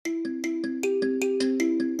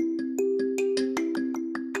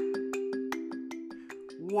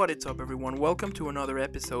What is up, everyone? Welcome to another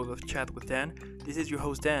episode of Chat with Dan. This is your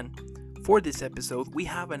host, Dan. For this episode, we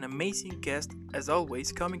have an amazing guest, as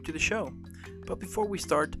always, coming to the show. But before we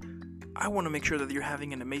start, I want to make sure that you're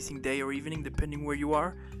having an amazing day or evening, depending where you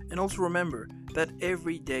are. And also remember that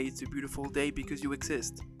every day is a beautiful day because you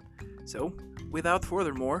exist. So, without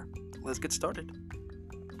furthermore, let's get started.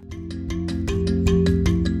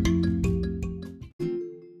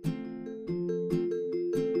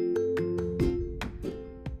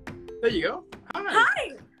 There you go.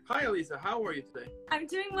 Hi. Hi, Elisa. How are you today? I'm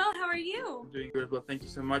doing well. How are you? I'm doing good as well. Thank you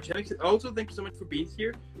so much. And also, thank you so much for being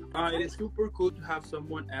here. It is super cool to have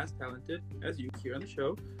someone as talented as you here on the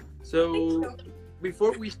show. So,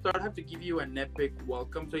 before we start, I have to give you an epic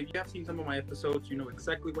welcome. So, if you have seen some of my episodes, you know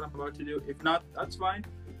exactly what I'm about to do. If not, that's fine.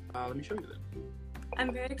 Let me show you them.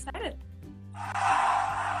 I'm very excited.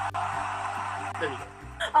 There you go.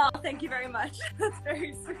 Oh, thank you very much. That's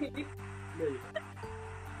very sweet. There you go.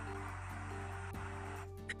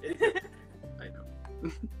 I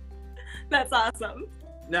know. That's awesome.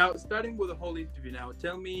 Now, starting with the whole interview now,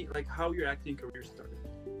 tell me how your acting career started.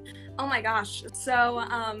 Oh my gosh. So,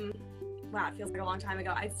 wow, it feels like a long time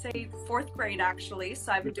ago. I'd say fourth grade, actually.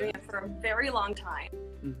 So I've been doing it for a very long time.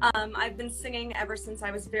 Mm-hmm. I've been singing ever since I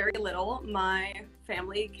was very little. My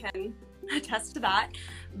family can attest to that.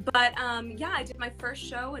 But yeah, I did my first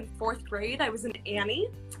show in fourth grade. I was in Annie.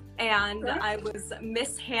 And I was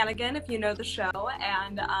Miss Hannigan, if you know the show,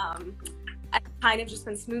 and I've kind of just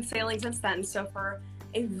been smooth sailing since then. So for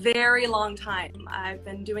a very long time, I've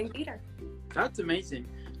been doing theater. That's amazing.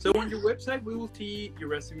 So on your website, we will see your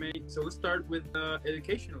resume. So let's start with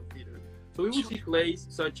educational theater. So we will see plays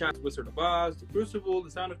such as Wizard of Oz, The Crucible,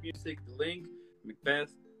 The Sound of Music, The Link,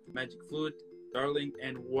 Macbeth, The Magic Flute, Darling,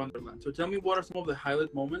 and Wonderland. So tell me, what are some of the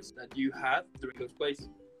highlight moments that you had during those plays?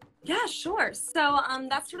 Yeah, sure. So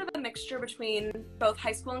that's sort of a mixture between both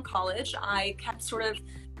high school and college. I kept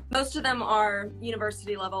most of them are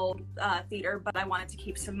university level theater, but I wanted to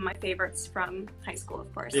keep some of my favorites from high school,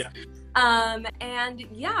 of course. Yeah. And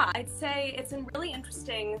yeah, I'd say it's been really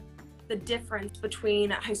interesting, the difference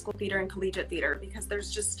between high school theater and collegiate theater, because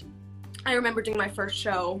I remember doing my first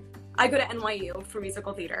show. I go to NYU for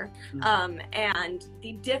musical theater, and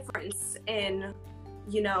the difference in,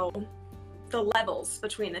 the levels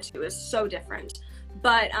between the two is so different.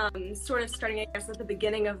 But sort of starting, I guess, at the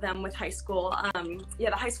beginning of them with high school.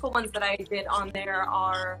 The high school ones that I did on there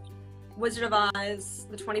are Wizard of Oz,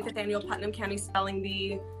 the 25th Annual Putnam County Spelling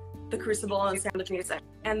Bee, The Crucible, and Sound of Music.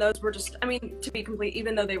 And those were just, to be complete,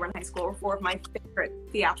 even though they were in high school, were four of my favorite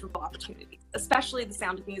theatrical opportunities, especially The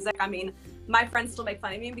Sound of Music. My friends still make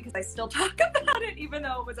fun of me because I still talk about it, even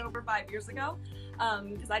though it was over 5 years ago,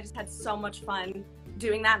 because I just had so much fun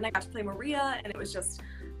doing that, and I got to play Maria, and it was just,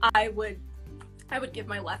 I would give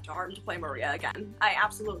my left arm to play Maria again. I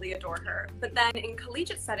absolutely adore her. But then in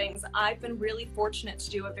collegiate settings, I've been really fortunate to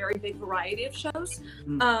do a very big variety of shows.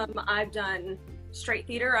 I've done straight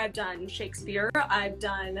theater, I've done Shakespeare, I've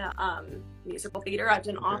done musical theater, I've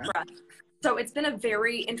done opera. So it's been a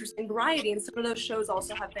very interesting variety, and some of those shows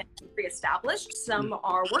also have been pre-established. Some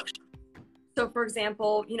are workshops. So for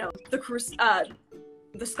example,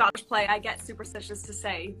 the Scottish play, I get superstitious to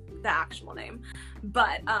say the actual name,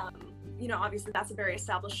 but obviously that's a very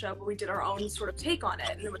established show, but we did our own sort of take on it,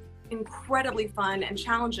 and it was incredibly fun and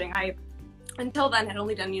challenging. I, until then, had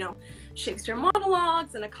only done, Shakespeare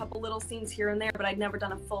monologues and a couple little scenes here and there, but I'd never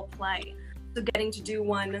done a full play. So getting to do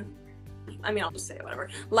one, I'll just say it, whatever,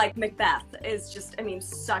 like Macbeth is just,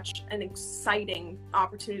 such an exciting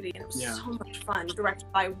opportunity, and it was so much fun,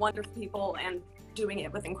 directed by wonderful people and doing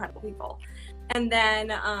it with incredible people. And then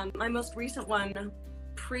my most recent one,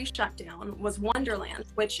 pre-shutdown, was Wonderland,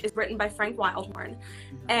 which is written by Frank Wildhorn,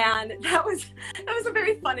 and that was a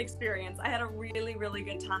very fun experience. I had a really, really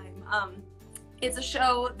good time. It's a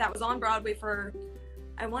show that was on Broadway for,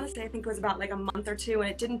 I think it was about like a month or two, and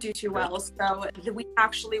it didn't do too well. So we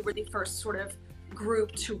actually were the first sort of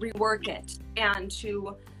group to rework it, and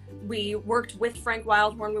we worked with Frank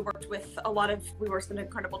Wildhorn. We worked with an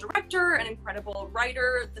incredible director, an incredible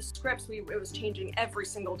writer. The scripts, it was changing every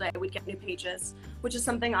single day. We'd get new pages, which is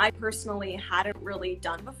something I personally hadn't really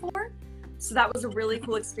done before. So that was a really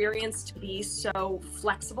cool experience to be so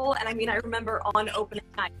flexible. And I remember on opening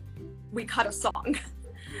night, we cut a song.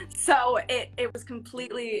 So it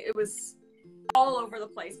was all over the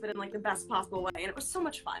place, but in like the best possible way, and it was so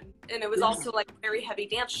much fun. And it was also like a very heavy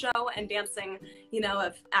dance show, and dancing,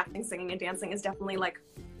 of acting, singing, and dancing is definitely like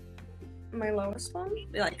my lowest one.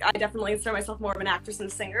 Like, I definitely consider myself more of an actress and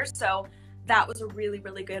a singer, so that was a really,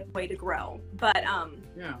 really good way to grow. But I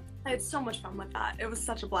had so much fun with that. It was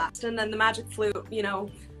such a blast. And then the Magic Flute,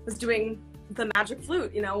 was doing the Magic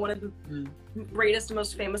Flute, you know, one of the Mm. greatest and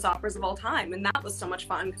most famous operas of all time. And that was so much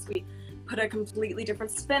fun because we put a completely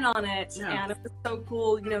different spin on it. Yeah. And it was so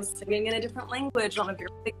cool, you know, singing in a different language on a very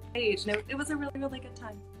big stage. And it was a really, really good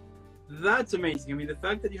time. That's amazing. I mean, the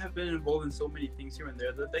fact that you have been involved in so many things here and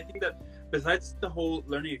there, that I think that besides the whole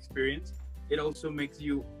learning experience, it also makes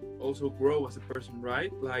you also grow as a person,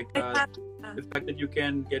 right? Like the fact that you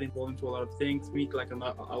can get involved into a lot of things, meet like a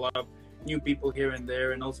lot of new people here and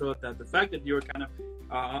there, and also that the fact that you're kind of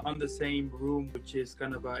on the same room, which is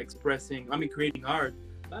kind of creating art.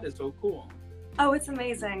 That is so cool. Oh, it's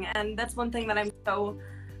amazing. And that's one thing that I'm so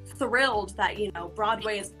thrilled that, you know,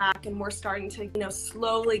 Broadway is back and we're starting to, you know,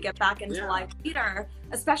 slowly get back into live theater,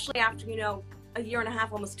 especially after, you know, a year and a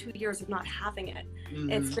half, almost 2 years of not having it. Mm-hmm.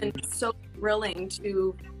 It's been so thrilling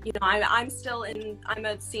to, you know, I'm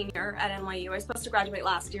a senior at NYU. I was supposed to graduate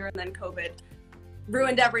last year and then COVID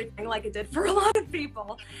ruined everything like it did for a lot of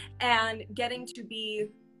people. And getting to be,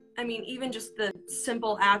 I mean, even just the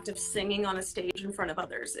simple act of singing on a stage in front of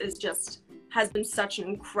others has been such an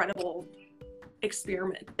incredible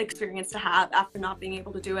experience to have after not being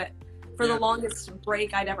able to do it for the longest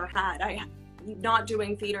break I'd ever had. Not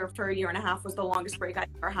doing theater for a year and a half was the longest break I've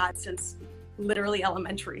ever had since literally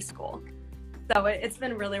elementary school. So it's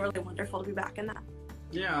been really, really wonderful to be back in that.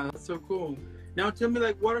 Yeah, that's so cool. Now tell me,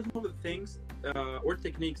 like, what are some of the things or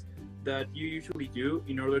techniques that you usually do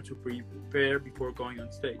in order to prepare before going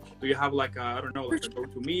on stage? Do you have like a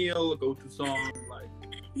go-to meal, a go-to song, like?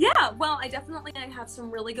 Yeah, well, I have some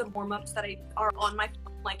really good warm-ups that are on my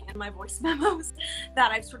phone, like in my voice memos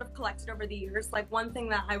that I've sort of collected over the years. Like one thing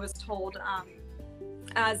that I was told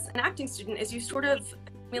as an acting student is you sort of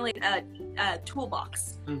accumulate a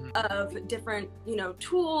toolbox of different, you know,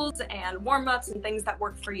 tools and warm-ups and things that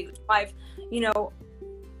work for you. So I've, you know,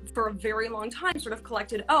 for a very long time sort of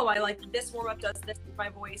collected, I like this warm-up does this for my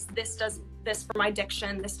voice, this does this for my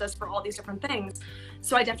diction, this does for all these different things.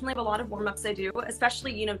 So I definitely have a lot of warm-ups I do,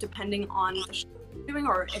 especially, you know, depending on the show I'm doing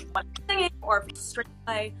or if I'm singing or if it's a straight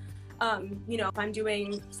play. You know, if I'm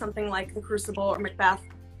doing something like The Crucible or Macbeth,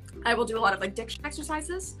 I will do a lot of like diction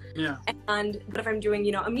exercises. Yeah. But if I'm doing,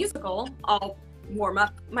 you know, a musical, I'll warm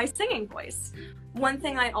up my singing voice. One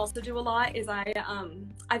thing I also do a lot is I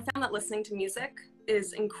found that listening to music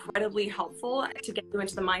is incredibly helpful to get you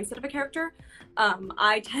into the mindset of a character.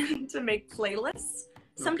 I tend to make playlists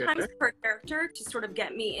sometimes per character to sort of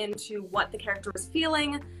get me into what the character is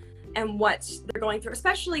feeling and what they're going through,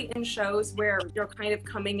 especially in shows where you're kind of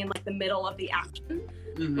coming in like the middle of the action.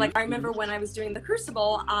 Like I remember when I was doing The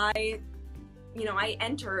Crucible, I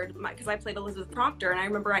entered because I played Elizabeth Proctor, and I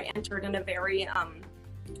remember I entered in a very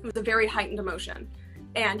it was a very heightened emotion,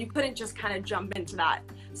 and you couldn't just kind of jump into that.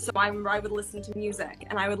 So I remember I would listen to music,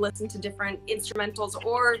 and I would listen to different instrumentals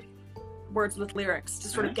or words with lyrics to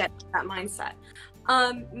sort of get that mindset.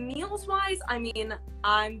 Meals wise, I mean,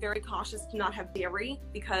 I'm very cautious to not have dairy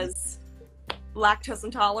because lactose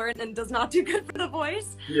intolerant and does not do good for the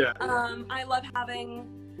voice. Yeah. I love having,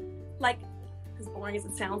 like, as boring as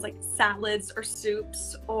it sounds, like salads or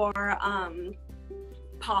soups or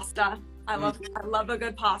pasta. I love a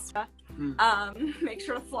good pasta. Make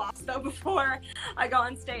sure to floss though before I go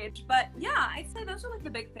on stage. But yeah, I'd say those are like the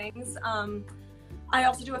big things. I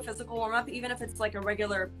also do a physical warm-up, even if it's like a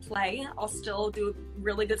regular play. I'll still do a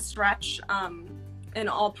really good stretch in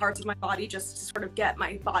all parts of my body just to sort of get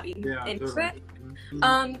my body into it.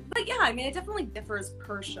 But yeah, I mean, it definitely differs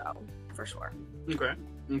per show, for sure.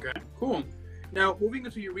 Okay, cool. Now, moving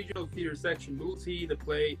into your regional theater section, we'll see the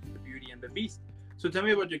play The Beauty and the Beast. So tell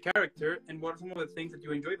me about your character and what are some of the things that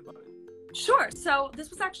you enjoyed about it? Sure. So this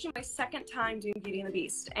was actually my second time doing Beauty and the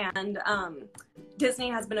Beast, and Disney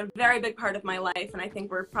has been a very big part of my life, and I think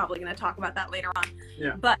we're probably going to talk about that later on.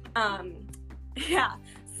 Yeah. But yeah.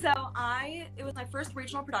 So it was my first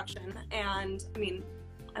regional production, and I mean,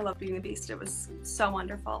 I love Beauty and the Beast. It was so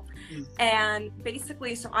wonderful. And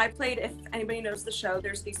basically, so I played, if anybody knows the show,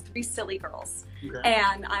 there's these 3 silly girls,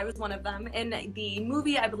 and I was one of them. In the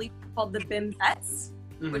movie, I believe it's called The Bimbettes,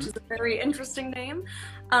 which is a very interesting name.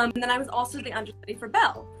 And then I was also the understudy for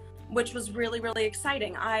Belle, which was really, really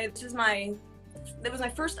exciting. It was my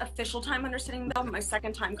first official time understudying Belle, but my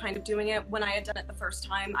second time kind of doing it. When I had done it the first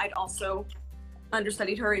time, I'd also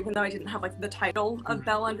understudied her, even though I didn't have like the title of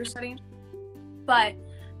Belle understudy. But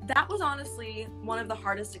that was honestly one of the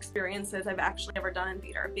hardest experiences I've actually ever done in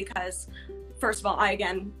theater because, first of all,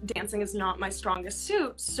 dancing is not my strongest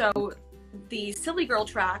suit. So the Silly Girl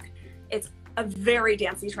track, it's a very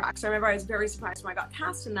dancey track. So I remember I was very surprised when I got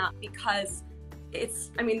cast in that because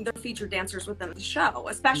they're featured dancers within the show,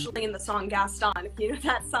 especially in the song Gaston, if you know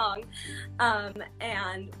that song.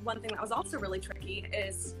 And one thing that was also really tricky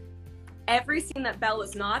is every scene that Belle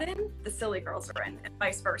is not in, the silly girls are in, and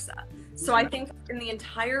vice versa. So I think in the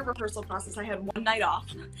entire rehearsal process, I had one night off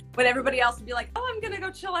when everybody else would be like, oh, I'm gonna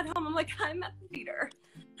go chill at home. I'm like, I'm at the theater.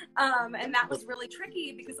 And that was really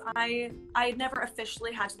tricky because I had never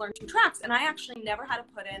officially had to learn 2 tracks, and I actually never had to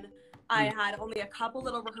put in. I had only a couple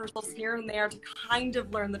little rehearsals here and there to kind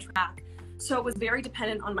of learn the track. So it was very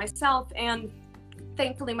dependent on myself, and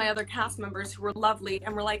thankfully my other cast members who were lovely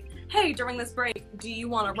and were like, hey, during this break, do you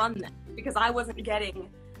want to run this? Because I wasn't getting,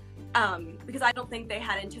 because I don't think they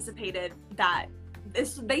had anticipated that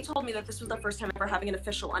they told me that this was the first time ever having an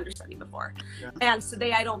official understudy before. Yeah. And so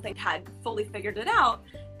they, I don't think, had fully figured it out.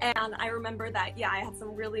 And I remember that, yeah, I had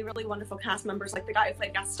some really, really wonderful cast members, like the guy who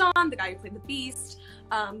played Gaston, the guy who played the Beast,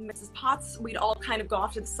 Mrs. Potts. We'd all kind of go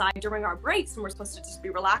off to the side during our breaks and we're supposed to just be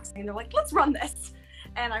relaxing. And they're like, let's run this.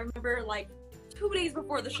 And I remember like 2 days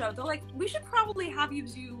before the show, they're like, we should probably have you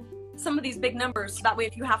do some of these big numbers so that way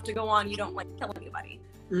if you have to go on, you don't like kill anybody.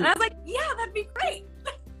 And I was like, yeah, that'd be great.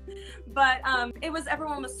 But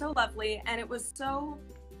everyone was so lovely, and it was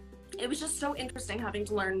just so interesting having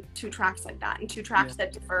to learn 2 tracks like that, and 2 tracks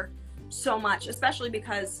that differ so much, especially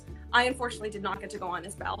because I unfortunately did not get to go on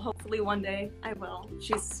as Belle. Hopefully one day I will.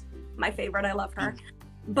 She's my favorite. I love her.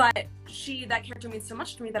 But that character means so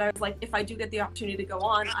much to me that I was like, if I do get the opportunity to go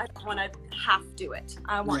on, I don't want to have to do it.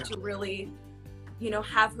 I want to really,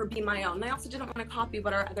 have her be my own. And I also didn't want to copy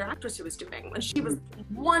what our other actress was doing when she was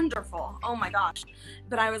wonderful. Oh my gosh.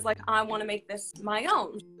 But I was like, I want to make this my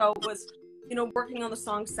own. So it was, working on the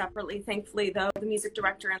songs separately. Thankfully, though, the music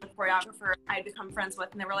director and the choreographer I had become friends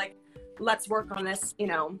with, and they were like, let's work on this,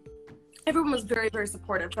 Everyone was very, very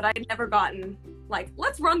supportive, but I had never gotten, like,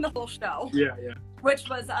 let's run the whole show. Yeah. Which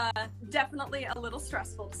was definitely a little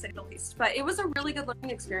stressful, to say the least. But it was a really good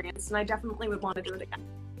learning experience, and I definitely would want to do it again.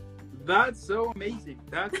 That's so amazing.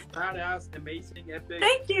 That's badass, amazing, epic.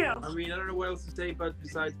 Thank you. I mean, I don't know what else to say, but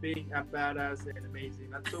besides being a badass and amazing,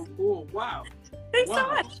 that's so cool. Wow. Thanks so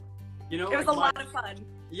much. It was a lot of fun.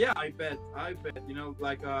 Yeah, I bet.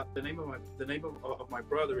 The name of my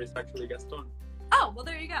brother is actually Gaston. Oh, well,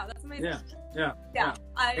 there you go. That's amazing. Yeah.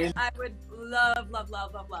 I would love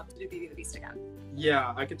to do Beauty and the Beast again.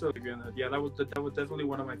 Yeah, I can totally agree on that. Yeah, that was definitely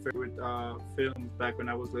one of my favorite films back when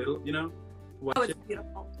I was little. It's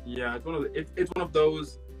beautiful. Yeah, it's one of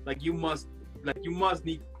those you must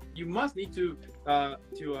need to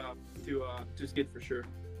skid for sure.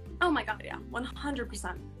 Oh my god, yeah,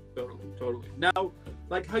 100%. Totally. Now,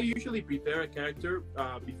 how you usually prepare a character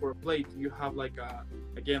before a play? Do you have a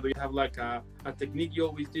technique you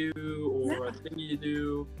always do, or a thing you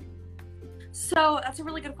do? So that's a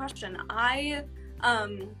really good question. I'm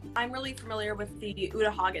really familiar with the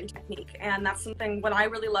Uta Hagen technique, and that's something what I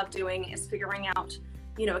really love doing is figuring out,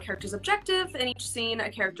 a character's objective in each scene,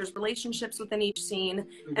 a character's relationships within each scene,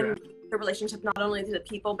 and the relationship not only to the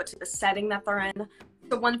people but to the setting that they're in.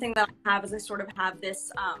 So one thing that I have is I sort of have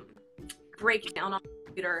this breakdown on the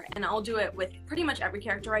computer, and I'll do it with pretty much every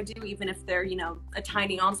character I do, even if they're, a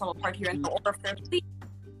tiny ensemble part here and there, or if they're lead.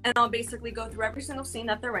 And I'll basically go through every single scene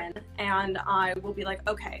that they're in, and I will be like,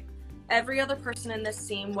 okay, every other person in this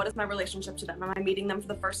scene, what is my relationship to them? Am I meeting them for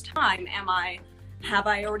the first time? Have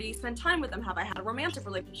I already spent time with them? Have I had a romantic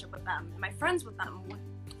relationship with them? Am I friends with them?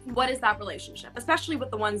 What is that relationship? Especially with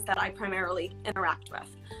the ones that I primarily interact with.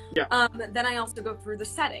 Yeah. Then I also go through the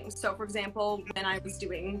settings. So for example, when I was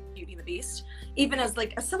doing Beauty and the Beast, even as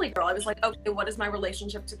a silly girl, I was like, okay, what is my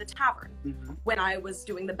relationship to the tavern? Mm-hmm. When I was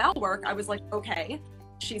doing the Belle work, I was like, okay,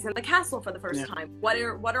 she's in the castle for the first time. What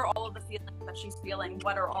are all of the feelings that she's feeling?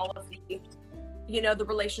 What are all of the, the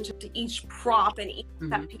relationship to each prop and each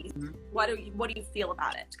set piece? Mm-hmm. What do you feel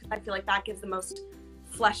about it? Because I feel like that gives the most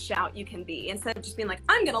fleshed out you can be, instead of just being like,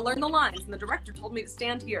 I'm gonna learn the lines and the director told me to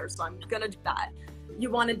stand here, so I'm gonna do that.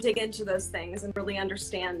 You want to dig into those things and really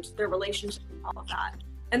understand their relationship and all of that.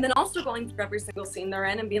 And then also going through every single scene they're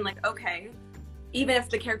in and being like, okay, even if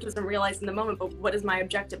the character doesn't realize in the moment, but what is my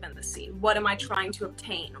objective in this scene? What am I trying to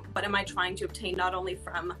obtain? What am I trying to obtain not only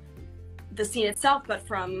from the scene itself, but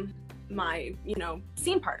from my,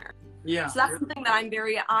 scene partner? Yeah. So that's something that I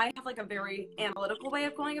have a very analytical way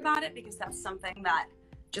of going about it, because that's something that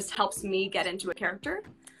just helps me get into a character.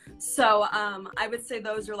 So I would say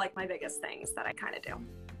those are my biggest things that I kind of do.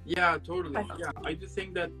 Yeah, totally. I do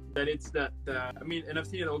think that it's that I mean, and I've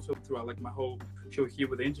seen it also throughout my whole show here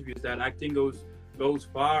with the interviews, that acting goes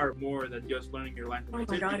far more than just learning your lines. Oh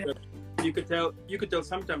my God. You could tell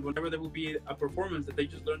sometimes whenever there will be a performance that they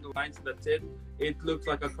just learn the lines and that's it. It looks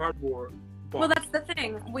like a cardboard box. Well, that's the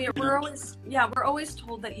thing. We're always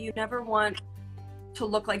told that you never want to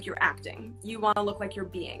look like you're acting. You want to look like you're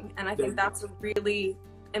being. And I think that's a really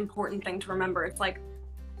important thing to remember. It's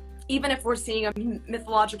even if we're seeing a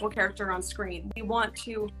mythological character on screen, we want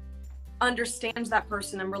to understand that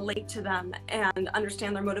person and relate to them and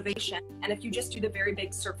understand their motivation. And if you just do the very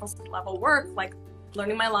big surface level work, like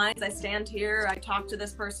learning my lines, I stand here, I talk to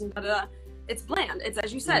this person, blah, blah, blah, it's bland. It's,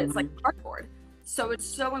 as you said, it's like cardboard. So it's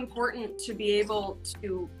so important to be able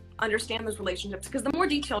to understand those relationships, because the more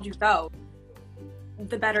detailed you go,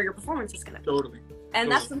 the better your performance is going to be. Totally. And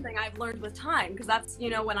that's something I've learned with time, because that's, you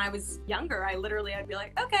know, when I was younger, I'd be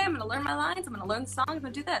like, okay, I'm going to learn my lines, I'm going to learn the song, I'm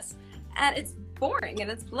going to do this. And it's boring and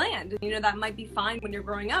it's bland. And, you know, that might be fine when you're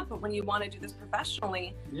growing up, but when you want to do this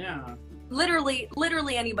professionally,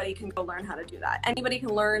 literally anybody can go learn how to do that. Anybody can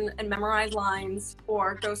learn and memorize lines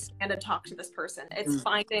or go stand and talk to this person. It's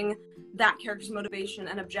finding that character's motivation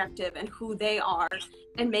and objective and who they are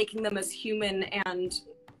and making them as human, and,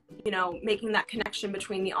 you know, making that connection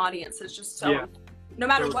between the audience is just so, no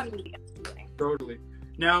matter what medium. Totally.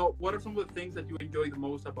 Now, what are some of the things that you enjoy the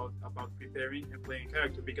most about preparing and playing a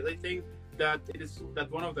character? Because I think that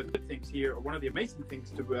one of the good things here, or one of the amazing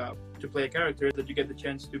things to play a character, is that you get the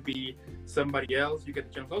chance to be somebody else. You get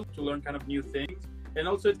the chance also to learn kind of new things, and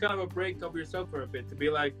also it's kind of a break of yourself for a bit, to be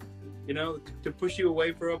like, you know, to push you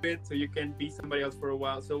away for a bit so you can be somebody else for a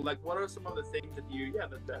while. So, like, what are some of the things that you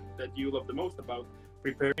that you love the most about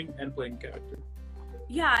preparing and playing character?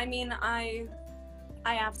 Yeah, I mean, I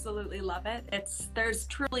absolutely love it. There's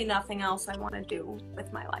truly nothing else I want to do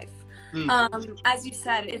with my life. As you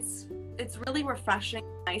said, it's really refreshing,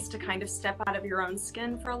 nice to kind of step out of your own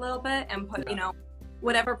skin for a little bit and put, you know,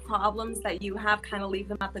 whatever problems that you have, kind of leave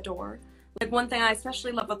them at the door. Like, one thing I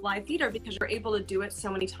especially love with live theater, because you're able to do it so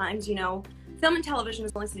many times, you know, film and television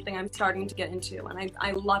is only something I'm starting to get into, and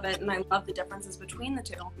I love it, and I love the differences between the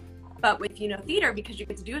two. But with, you know, theater, because you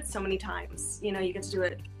get to do it so many times, you know, you get to do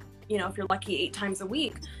it, you know, if you're lucky, 8 times a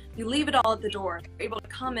week, you leave it all at the door. You're able to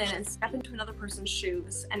come in and step into another person's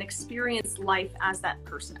shoes and experience life as that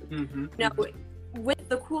person. Now, with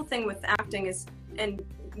the cool thing with acting is, and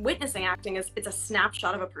witnessing acting is, it's a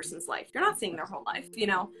snapshot of a person's life. You're not seeing their whole life, you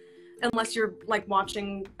know, unless you're like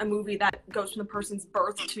watching a movie that goes from the person's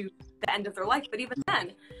birth to the end of their life. But even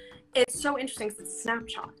then, it's so interesting because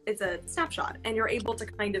it's a snapshot, and you're able to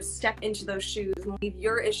kind of step into those shoes and leave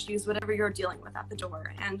your issues, whatever you're dealing with, at the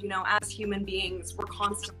door. And, you know, as human beings, we're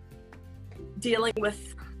constantly dealing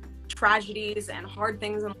with tragedies and hard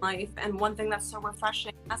things in life. And one thing that's so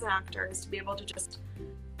refreshing as an actor is to be able to just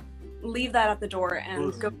leave that at the door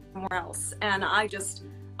and go somewhere else. And I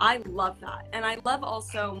love that. And I love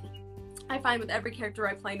also, I find with every character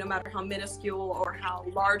I play, no matter how minuscule or how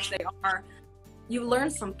large they are, you learn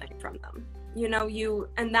something from them, you know,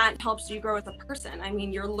 and that helps you grow as a person. I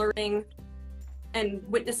mean, you're learning and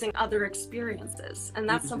witnessing other experiences, and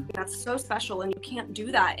that's something that's so special, and you can't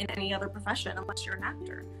do that in any other profession unless you're an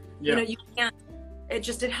actor. You know, you can't, it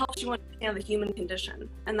helps you understand the human condition,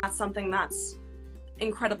 and that's something that's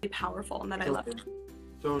incredibly powerful and that I love.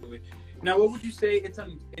 Totally. Now, what would you say it's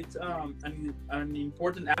an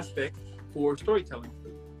important aspect for storytelling?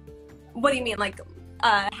 What do you mean, like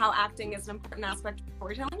how acting is an important aspect of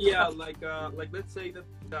storytelling? Yeah, like let's say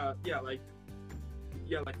that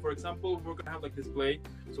like for example, we're gonna have like this play.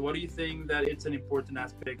 So what do you think that it's an important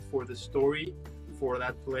aspect for the story, for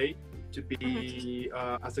that play to be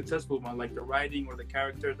a successful one, like the writing or the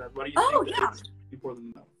character? That what do you think is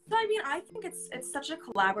important enough? So I mean, I think it's such a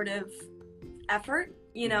collaborative effort.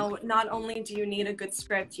 You know, not only do you need a good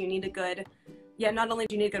script, not only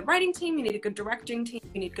do you need a good writing team, you need a good directing team,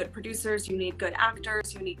 you need good producers, you need good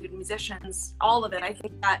actors, you need good musicians, all of it. I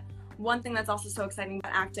think that one thing that's also so exciting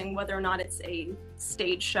about acting, whether or not it's a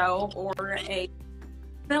stage show or a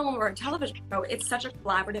film or a television show, it's such a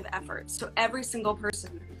collaborative effort. So every single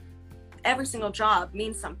person, every single job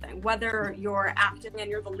means something, whether you're acting and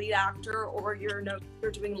you're the lead actor, or you're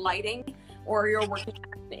doing lighting, or you're working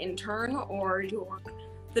as an intern, or you're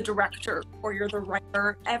the director, or you're the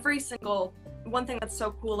writer. One thing that's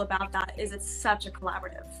so cool about that is it's such a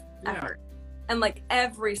collaborative effort. And like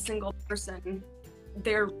every single person,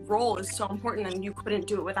 their role is so important, and you couldn't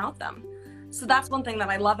do it without them. So that's one thing that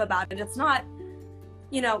I love about it. It's not,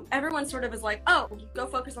 you know, everyone sort of is like, oh, go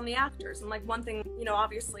focus on the actors. And like one thing, you know,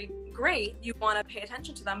 obviously great, you want to pay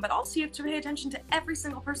attention to them, but also you have to pay attention to every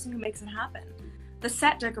single person who makes it happen. The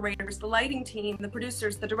set decorators, the lighting team, the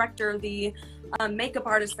producers, the director, the makeup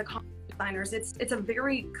artists, the costume designers. It's a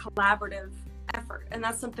very collaborative effort, and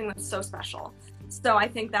that's something that's so special. So I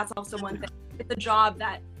think that's also one thing. It's a job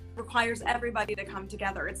that requires everybody to come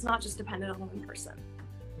together. It's not just dependent on one person.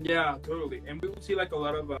 Yeah, totally. And we will see like a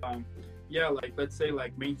lot of yeah, like let's say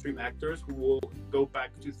like mainstream actors who will go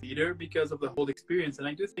back to theater because of the whole experience. And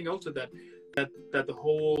I do think also that the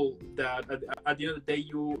whole that at the end of the day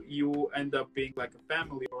you end up being like a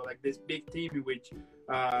family, or like this big team in which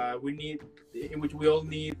we all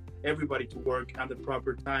need everybody to work at the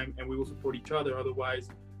proper time, and we will support each other. Otherwise,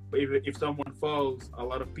 if someone falls, a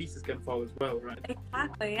lot of pieces can fall as well, right?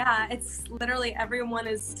 Exactly. Yeah, it's literally everyone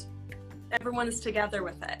is together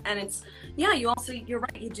with it, and it's you're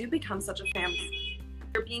right, you do become such a family.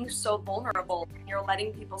 You're being so vulnerable, you're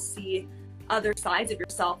letting people see other sides of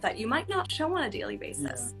yourself that you might not show on a daily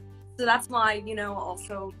basis. So that's why,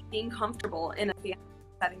 also being comfortable in a theatrical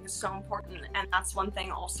setting is so important. And that's one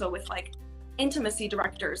thing also with like intimacy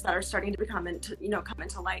directors that are starting to come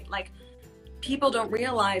into light. Like, people don't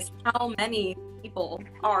realize how many people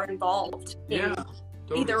are involved in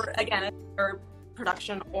either, again, a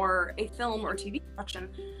production or a film or TV production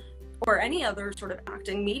or any other sort of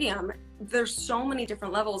acting medium. There's so many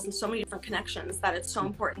different levels and so many different connections that it's so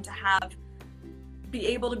important to be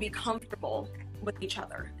able to be comfortable with each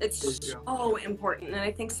other. It's so important. And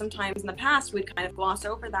I think sometimes in the past we'd kind of gloss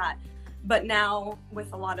over that. But now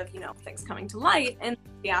with a lot of, things coming to light in the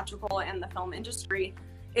theatrical and the film industry,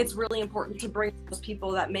 it's really important to bring those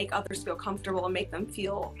people that make others feel comfortable and make them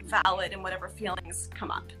feel valid in whatever feelings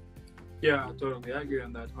come up. Yeah, totally. I agree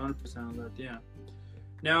on that, 100% on that, yeah.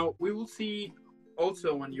 Now, we will see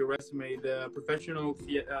also on your resume the professional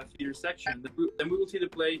theater section. Then we will see the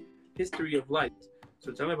play History of Light.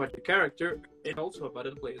 So tell me about your character and also about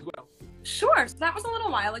the play as well. Sure. So that was a little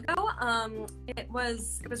while ago. It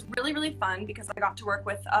was really, really fun because I got to work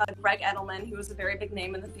with Greg Edelman, who was a very big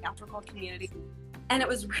name in the theatrical community. And it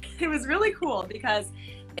was really cool because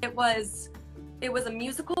it was a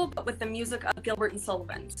musical, but with the music of Gilbert and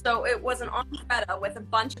Sullivan. So it was an operetta with a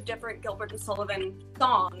bunch of different Gilbert and Sullivan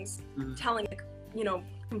songs telling a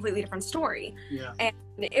completely different story. Yeah. And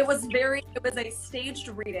it was a staged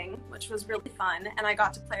reading, which was really fun. And I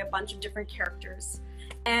got to play a bunch of different characters.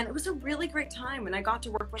 And it was a really great time. And I got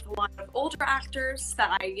to work with a lot of older actors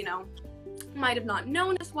that I, might have not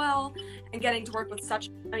known as well. And getting to work with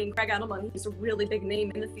Greg Edelman, he's a really big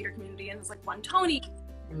name in the theater community and has like won Tony.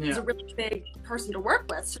 He's a really big person to work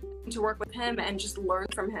with. So to work with him and just learn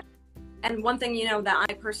from him. And one thing, that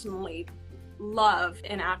I personally love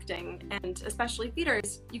in acting, and especially theater,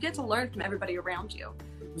 is you get to learn from everybody around you.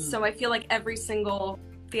 So I feel like every single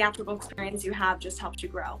theatrical experience you have just helps you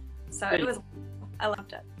grow. So I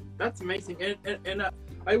loved it. That's amazing. And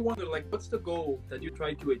I wonder, like, what's the goal that you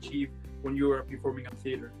try to achieve when you are performing on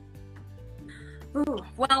theater? Ooh,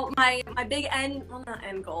 well, my big not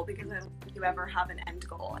end goal, because I don't think you ever have an end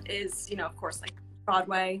goal, is, of course, like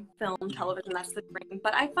Broadway, film, television, that's the dream.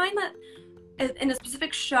 But I find that in a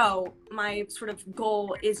specific show, my sort of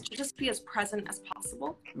goal is to just be as present as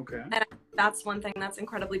possible. Okay. And that's one thing that's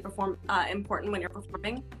incredibly important when you're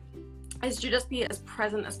performing, is to just be as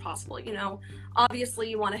present as possible. Obviously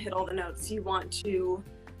you want to hit all the notes. You want to,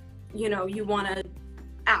 you want to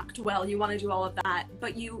act well. You want to do all of that,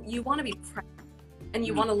 but you want to be present. And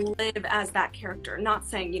you want to live as that character. Not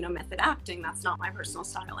saying, method acting, that's not my personal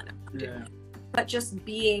style. But just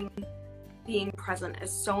being present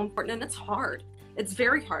is so important, and it's hard. It's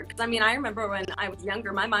very hard. Because I remember when I was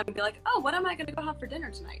younger, my mom would be like, oh, what am I going to go have for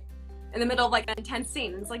dinner tonight? In the middle of like an intense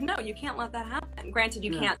scene. And it's like, no, you can't let that happen. Granted,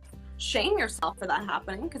 you can't shame yourself for that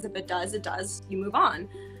happening, because if it does, you move on.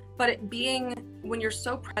 But when you're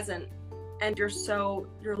so present, and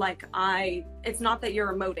you're like, it's not that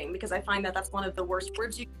you're emoting, because I find that that's one of the worst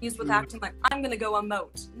words you can use with acting. Like, I'm going to go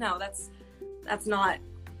emote. No, that's not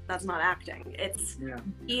acting. It's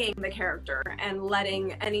being the character and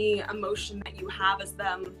letting any emotion that you have as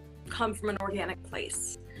them come from an organic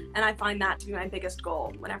place. And I find that to be my biggest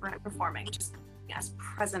goal whenever I'm performing, just be as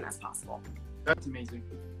present as possible. That's amazing.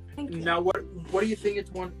 Thank you. Now, what do you think it's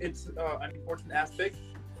an important aspect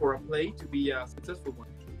for a play to be a successful one?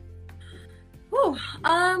 Ooh,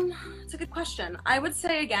 it's a good question. I would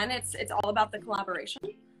say, again, it's all about the collaboration.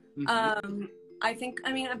 I think,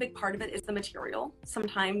 a big part of it is the material.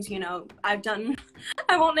 Sometimes,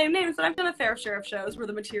 I won't name names, but I've done a fair share of shows where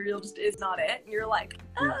the material just is not it. And you're like,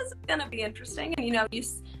 this is going to be interesting. And,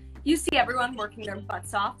 you see everyone working their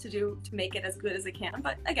butts off to make it as good as they can.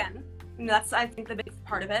 But again, that's, I think, the big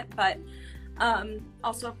part of it. But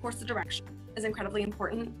also, of course, the direction is incredibly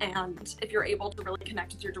important. And if you're able to really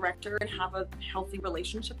connect with your director and have a healthy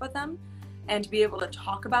relationship with them, and to be able to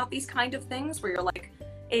talk about these kind of things where you're like,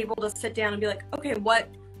 able to sit down and be like, okay, what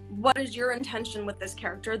is your intention with this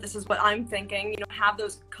character? This is what I'm thinking. Have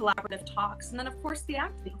those collaborative talks. And then, of course, the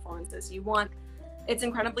acting performances. It's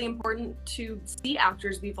incredibly important to see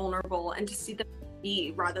actors be vulnerable and to see them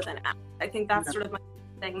be rather than act. I think that's sort of my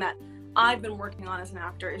thing that I've been working on as an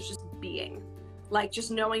actor, is just being. Like,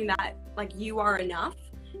 just knowing that, like, you are enough,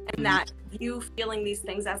 and that you feeling these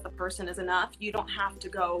things as the person is enough. You don't have to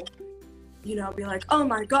go, you know, be like, oh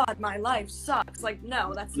my God, my life sucks. Like,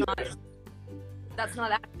 no, that's not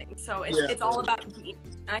acting. So it's all about being.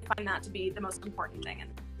 And I find that to be the most important thing.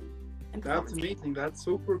 And that's amazing. That's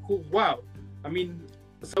super cool. Wow. I mean,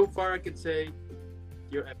 so far I could say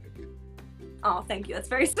you're epic. Oh, thank you. That's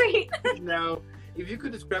very sweet. Now, if you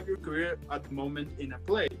could describe your career at the moment in a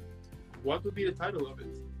play, what would be the title of it?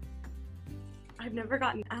 I've never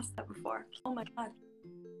gotten asked that before. Oh my God.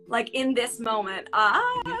 Like, in this moment,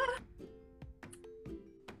 I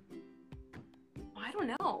don't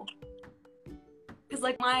know. Because,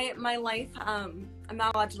 like, my life, I'm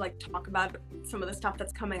not allowed to, like, talk about some of the stuff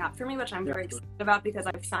that's coming up for me, which I'm very excited about because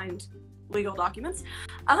I've signed legal documents.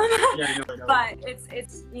 I know. But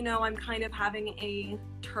it's, you know, I'm kind of having a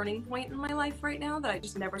turning point in my life right now that I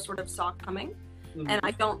just never sort of saw coming. And I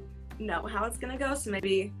don't know how it's going to go, so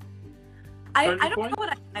maybe... I don't know what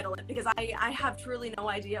I title it, because I have truly no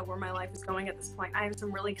idea where my life is going at this point. I have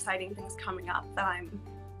some really exciting things coming up that I'm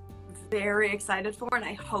very excited for, and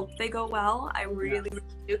I hope they go well. I really do,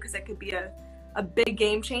 because it could be a big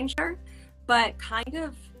game changer. But kind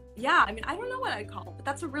of, yeah, I mean, I don't know what I'd call it, but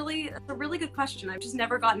that's a really good question. I've just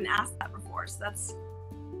never gotten asked that before, so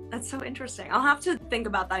that's so interesting. I'll have to think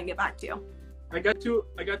about that and get back to you. I got two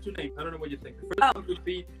names. I don't know what you think. The first one would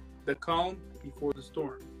be The Calm Before the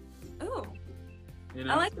Storm. Ooh. You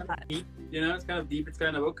know, I like that. Deep. You know, it's kind of deep. It's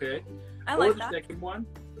kind of okay. I like that. Or the second one,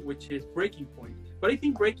 which is Breaking Point. But I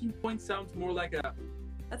think Breaking Point sounds more like a...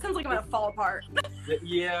 That sounds like I'm gonna fall apart.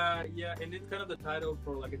 Yeah, and it's kind of the title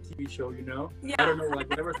for like a TV show, you know? Yeah. I don't know, like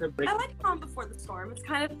whenever I said Breaking I like Calm Before the Storm. It's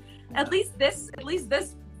kind of, at least this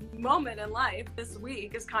moment in life, this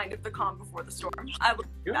week, is kind of the calm before the storm. I would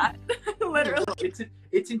do that. Literally.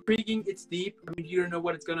 It's intriguing, it's deep. I mean, you don't know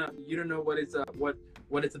what it's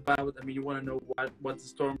what it's about. I mean, you want to know what the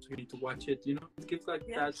storm, so you need to watch it, you know? It gives like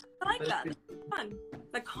that. I like that. It's fun.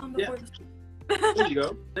 The calm before the storm. There you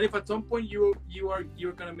go. And if at some point you're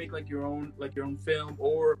gonna make like your own film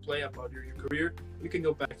or play about your career, you can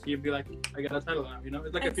go back here and be like, I got a title now, you know?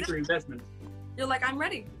 It's like a future investment. You're like, I'm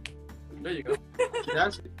ready. There you go.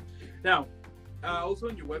 Fantastic. Now, also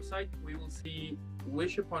on your website, we will see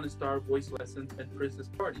Wish Upon a Star voice lessons and princess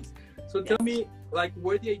parties. So tell me, like,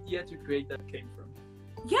 where the idea to create that came from.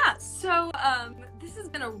 Yeah, so this has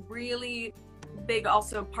been a really big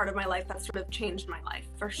also part of my life that sort of changed my life,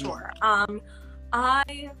 for sure.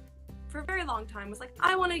 I, for a very long time, was like,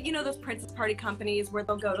 I want to, you know, those princess party companies where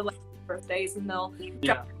they'll go to like birthdays and they'll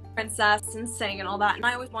dress princess and sing and all that, and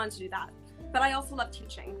I always wanted to do that. But I also love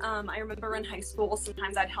teaching. I remember in high school,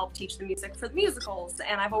 sometimes I'd help teach the music for the musicals,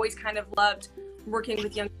 and I've always kind of loved working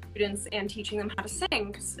with young students and teaching them how to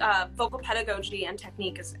sing, because vocal pedagogy and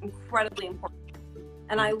technique is incredibly important.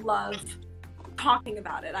 And I love talking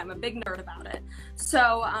about it. I'm a big nerd about it.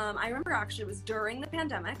 So I remember actually it was during the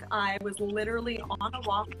pandemic. I was literally on a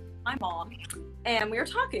walk with my mom, and we were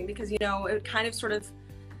talking because, you know, it kind of sort of,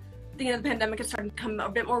 the end of the pandemic is starting to become a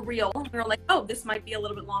bit more real. We were like, oh, this might be a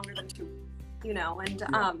little bit longer than 2 weeks. You know, and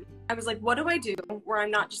I was like, what do I do where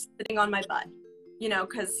I'm not just sitting on my butt? You know,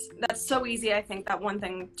 because that's so easy. I think that one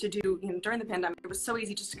thing to do, you know, during the pandemic, it was so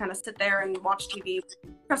easy just to kind of sit there and watch TV.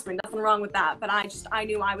 Trust me, nothing wrong with that. But I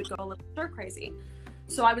knew I would go a little stir crazy.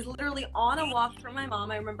 So I was literally on a walk from my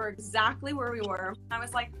mom. I remember exactly where we were. I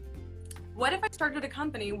was like, what if I started a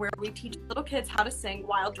company where we teach little kids how to sing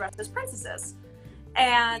while dressed as princesses?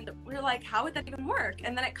 And we were like, how would that even work?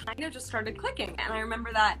 And then it kind of just started clicking. And I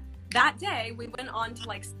remember that day we went on to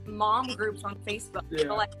like mom groups on Facebook. We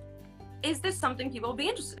were like, is this something people will be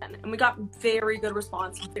interested in? And we got very good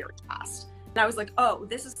response very fast. And I was like, oh,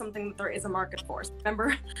 this is something that there is a market for. So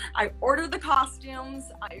remember, I ordered the costumes,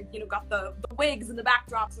 I, you know, got the wigs and the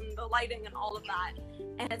backdrops and the lighting and all of that.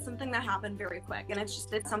 And it's something that happened very quick. And it's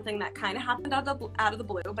something that kind of happened out of the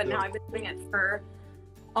blue, but now I've been doing it for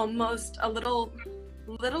almost a little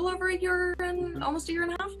over a year and almost a year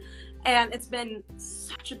and a half. And it's been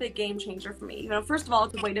such a big game changer for me. You know, first of all,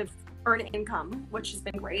 it's a way to earn income, which has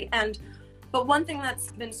been great. But one thing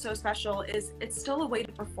that's been so special is it's still a way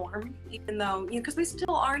to perform, even though, you know, because we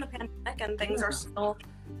still are in a pandemic and things are still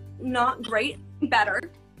not great, better,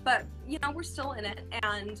 but, you know, we're still in it.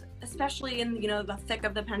 And especially in, you know, the thick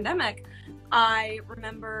of the pandemic, I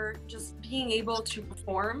remember just being able to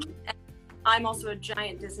perform. And I'm also a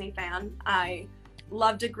giant Disney fan. I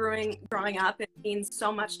loved it growing up. It means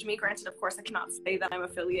so much to me. Granted, of course, I cannot say that I'm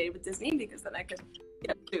affiliated with Disney because then I could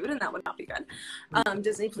get sued, and that would not be good.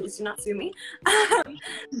 Disney, please do not sue me.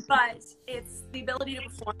 But it's the ability to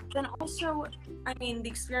perform. Then also, I mean, the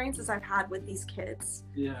experiences I've had with these kids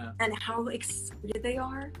and how excited they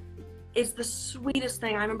are is the sweetest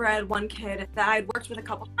thing. I remember I had one kid that I'd worked with a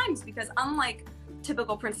couple times, because unlike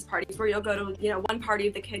typical princess parties where you'll go to, you know, one party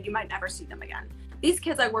of the kid, you might never see them again. These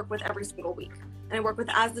kids I work with every single week, and I work with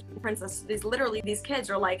as the princess. These kids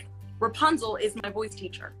are like, Rapunzel is my voice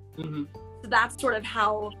teacher. So that's sort of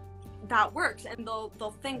how that works, and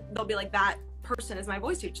they'll be like, that person is my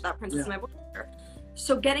voice teacher, that princess is my voice teacher.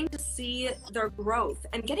 So getting to see their growth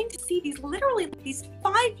and getting to see these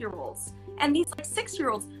 5-year-olds and these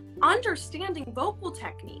 6-year-olds understanding vocal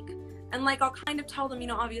technique. And I'll kind of tell them, you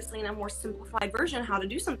know, obviously in a more simplified version how to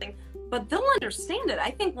do something, but they'll understand it.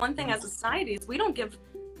 I think one thing as a society is we don't give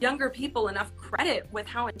younger people enough credit with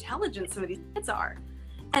how intelligent some of these kids are.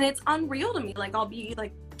 And it's unreal to me. I'll be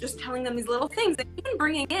just telling them these little things, and even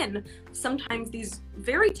bringing in sometimes these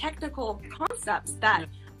very technical concepts that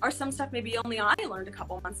are some stuff maybe only I learned a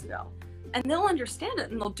couple months ago. And they'll understand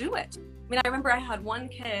it and they'll do it. I mean, I remember I had one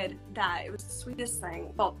kid that, it was the sweetest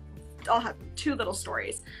thing. Well, I'll have two little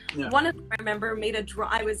stories. One of them I remember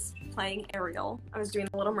I was playing Ariel. I was doing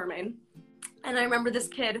The Little Mermaid. And I remember this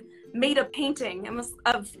kid made a painting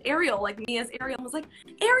of Ariel, me as Ariel, and was like,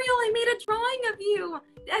 Ariel, I made a drawing of you.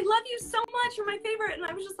 I love you so much. You're my favorite. And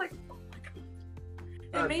I was just like, oh my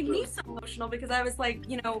God. It made me so emotional, because I was like,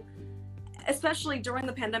 you know, especially during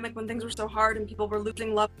the pandemic when things were so hard and people were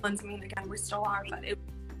losing loved ones. I mean, again, we still are, but it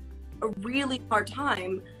was a really hard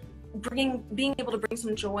time. Being able to bring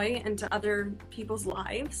some joy into other people's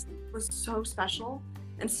lives was so special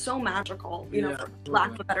and so magical, you know, for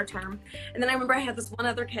lack of a better term. And then I remember I had this one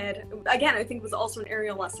other kid, again, I think it was also an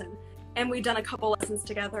Ariel lesson, and we'd done a couple lessons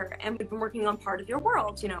together, and we'd been working on Part of Your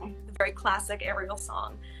World, you know, the very classic Ariel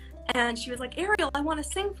song. And she was like, Ariel, I want to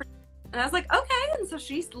sing for you. And I was like, okay. And so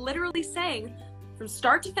she's literally sang from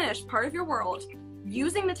start to finish Part of Your World,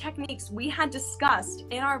 using the techniques we had discussed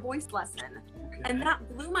in our voice lesson. And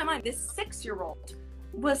that blew my mind. This 6-year-old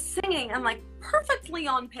was singing and perfectly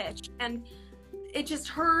on pitch. And it just,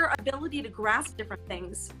 her ability to grasp different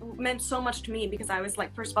things meant so much to me, because I was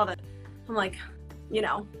first of all, I'm you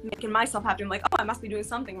know, making myself happy. I'm like, oh, I must be doing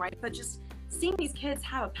something right. But just seeing these kids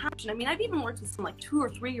have a passion. I mean, I've even worked with some 2 or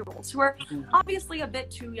 3-year-olds who are obviously a bit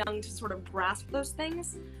too young to sort of grasp those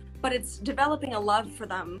things, but it's developing a love for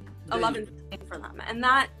them, a love and feeling for them. And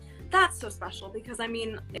that's so special, because I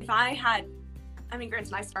mean,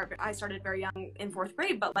 granted, I started very young in 4th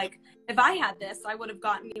grade, but if I had this, I would have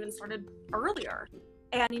gotten even started earlier.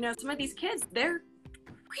 And you know, some of these kids, they're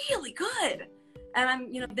really good,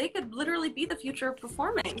 and you know, they could literally be the future of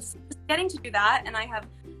performing. So just getting to do that, and I have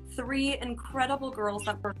 3 incredible girls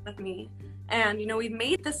that work with me, and you know, we've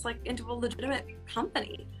made this into a legitimate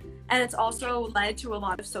company. And it's also led to a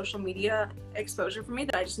lot of social media exposure for me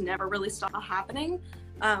that I just never really saw happening,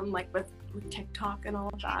 with TikTok and all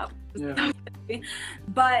of that.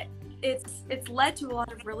 But it's led to a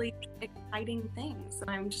lot of really exciting things, and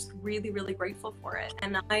I'm just really, really grateful for it.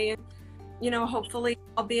 And I, you know, hopefully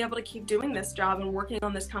I'll be able to keep doing this job and working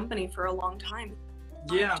on this company for a long time.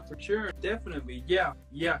 Yeah, for sure, definitely. Yeah,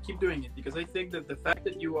 keep doing it, because I think that the fact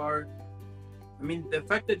that you're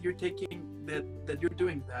taking that you're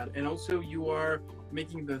doing that, and also you are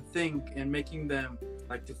making them think and making them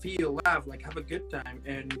to feel, laugh, have a good time,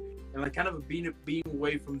 and kind of being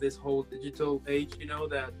away from this whole digital age, you know,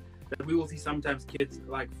 that we will see sometimes kids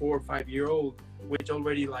 4 or 5-year-old which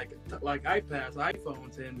already like iPads,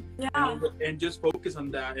 iPhones, and just focus on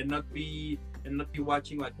that, and not be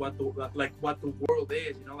watching what the world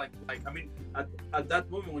is, you know, I mean, at that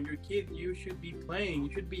moment when you're a kid, you should be playing,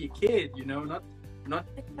 you should be a kid, you know, not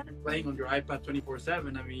playing on your iPad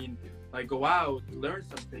 24/7. I mean, go out, learn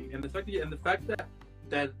something. And the fact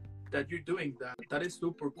that you're doing that is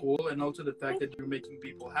super cool. And also the fact that you're making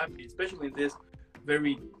people happy, especially in this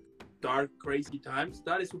very dark, crazy times,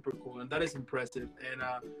 that is super cool, and that is impressive. And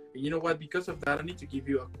you know what, because of that, I need to give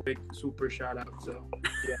you a quick super shout out. So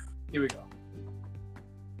yeah, here we go.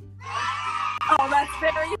 Oh, that's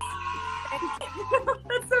very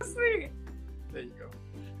that's so sweet. There you go.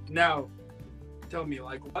 Now tell me,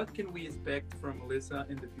 what can we expect from Melissa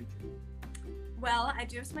in the future? Well, I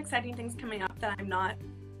do have some exciting things coming up that I'm not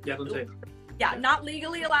don't say it. Not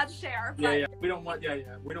legally allowed to share. But we don't want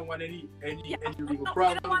we don't want any legal no,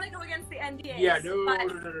 problems. We don't want to go against the NDAs. No,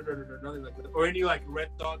 nothing like that. Or any red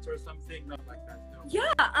dots or something, not like that. No.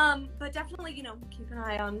 Yeah, but definitely, you know, keep an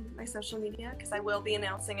eye on my social media, because I will be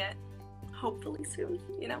announcing it hopefully soon.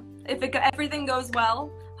 You know, if everything goes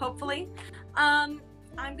well, hopefully.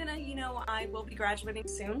 I'm gonna, I will be graduating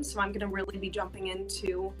soon, so I'm gonna really be jumping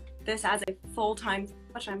into this as a full-time,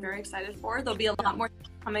 which I'm very excited for. There'll be a lot more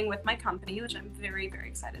coming with my company, which I'm very, very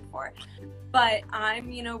excited for. But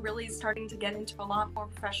I'm, really starting to get into a lot more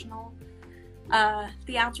professional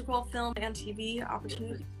theatrical, film, and TV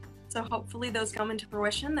opportunities. So hopefully those come into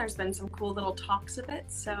fruition. There's been some cool little talks of it,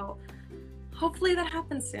 so hopefully that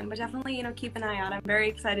happens soon. But definitely, keep an eye out. I'm very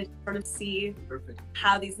excited to sort of see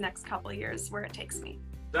how these next couple of years, where it takes me.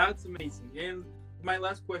 That's amazing. And my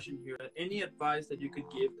last question here: any advice that you could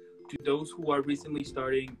give to those who are recently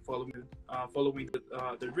starting following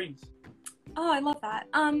their dreams? Oh, I love that.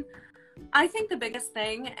 I think the biggest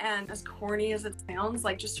thing, and as corny as it sounds,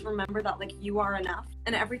 just to remember that you are enough,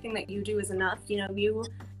 and everything that you do is enough. You,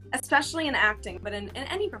 especially in acting, but in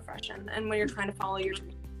any profession, and when you're trying to follow your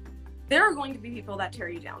dreams, there are going to be people that tear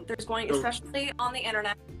you down. There's going, especially on the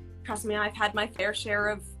internet. Trust me, I've had my fair share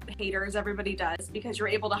of haters. Everybody does, because you're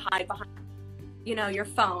able to hide behind, your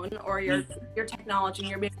phone or your technology, and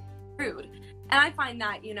you're being rude. And I find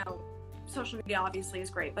that, social media obviously is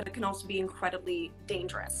great, but it can also be incredibly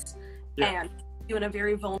dangerous and you in a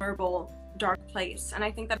very vulnerable, dark place. And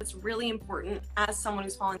I think that it's really important, as someone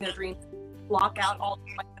who's following their dreams, block out all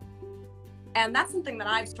the. And that's something that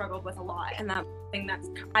I've struggled with a lot, and that's something that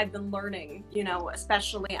I've been learning,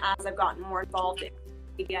 especially as I've gotten more involved in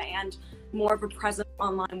media and more of a presence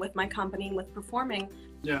online with my company and with performing.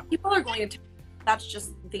 People are going to, that's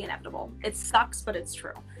just the inevitable. It sucks, but it's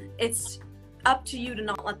true. It's up to you to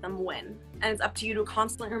not let them win, and it's up to you to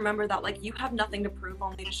constantly remember that you have nothing to prove,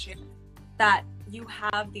 only to share, that you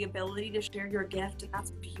have the ability to share your gift, and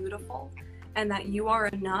that's beautiful, and that you are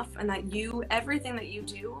enough, and that everything that you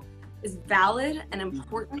do is valid and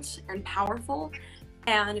important and powerful,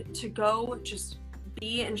 and to go just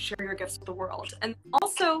be and share your gifts with the world. And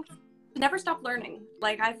also never stop learning.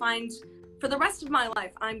 I find for the rest of my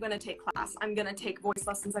life, I'm going to take class. I'm going to take voice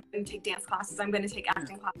lessons. I'm going to take dance classes. I'm going to take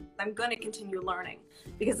acting classes. I'm going to continue learning,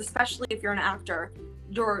 because especially if you're an actor,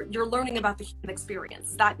 you're learning about the human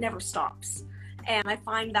experience. That never stops. And I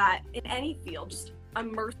find that in any field, just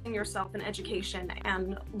immersing yourself in education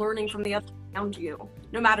and learning from the others around you,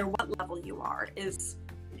 no matter what level you are, is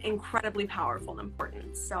incredibly powerful and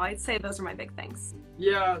important. So I'd say those are my big things.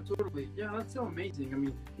 Yeah, totally. Yeah, that's so amazing. I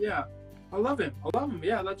mean, yeah, I love him.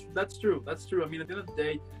 Yeah, that's true. That's true. I mean, at the end of the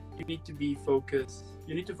day, you need to be focused.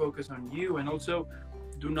 You need to focus on you, and also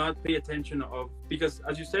do not pay attention because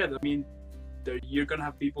as you said, I mean, you're gonna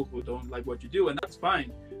have people who don't like what you do, and that's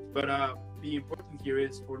fine. But the important here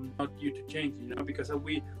is for not you to change, because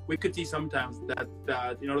we could see sometimes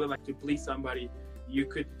that in order to please somebody,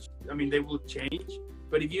 they will change.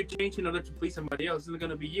 But if you change in order to please somebody else, it's going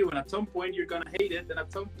to be you. And at some point, you're going to hate it. And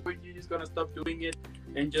at some point, you're just going to stop doing it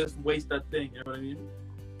and just waste that thing. You know what I mean?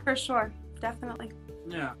 For sure. Definitely.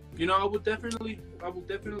 Yeah. I would definitely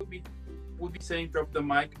be saying drop the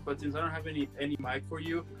mic. But since I don't have any mic for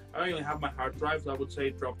you, I only have my hard drive. So I would say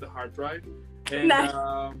drop the hard drive. And nice.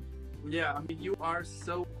 Yeah, I mean, you are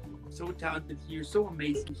so talented here, so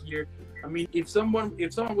amazing here. I mean, if someone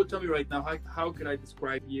would tell me right now, how could I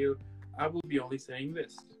describe you? I will be only saying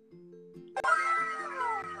this.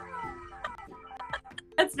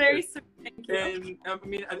 That's very sweet. Thank you. And I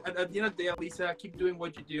mean, at the end of the day, Alisa, keep doing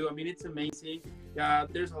what you do. I mean, it's amazing.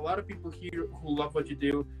 There's a lot of people here who love what you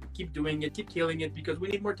do. Keep doing it, keep killing it, because we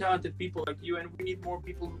need more talented people like you, and we need more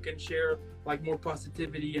people who can share more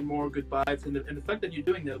positivity and more good vibes. And the fact that you're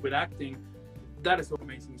doing that with acting, that is so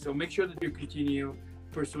amazing. So make sure that you continue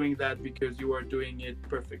pursuing that, because you are doing it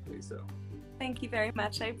perfectly. So thank you very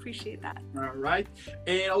much. I appreciate that. All right.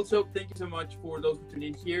 And also, thank you so much for those who tune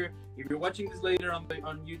in here. If you're watching this later on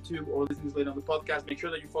YouTube or listening to this later on the podcast, make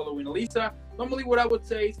sure that you're following Alisa. Normally, what I would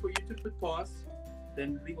say is for you to put pause,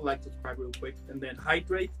 then leave a like, subscribe real quick, and then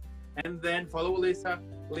hydrate, and then follow Alisa,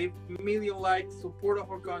 leave a million likes, support of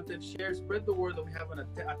our content, share, spread the word that we have a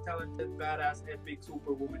talented, badass, epic,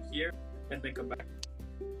 superwoman here, and then come back.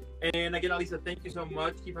 And again, Alisa, thank you so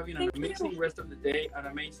much. Keep having an amazing rest of the day, an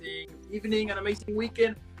amazing evening, an amazing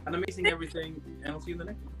weekend, an amazing everything. And I'll see you in the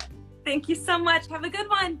next one. Thank you so much. Have a good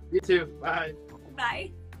one. You too. Bye.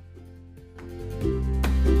 Bye.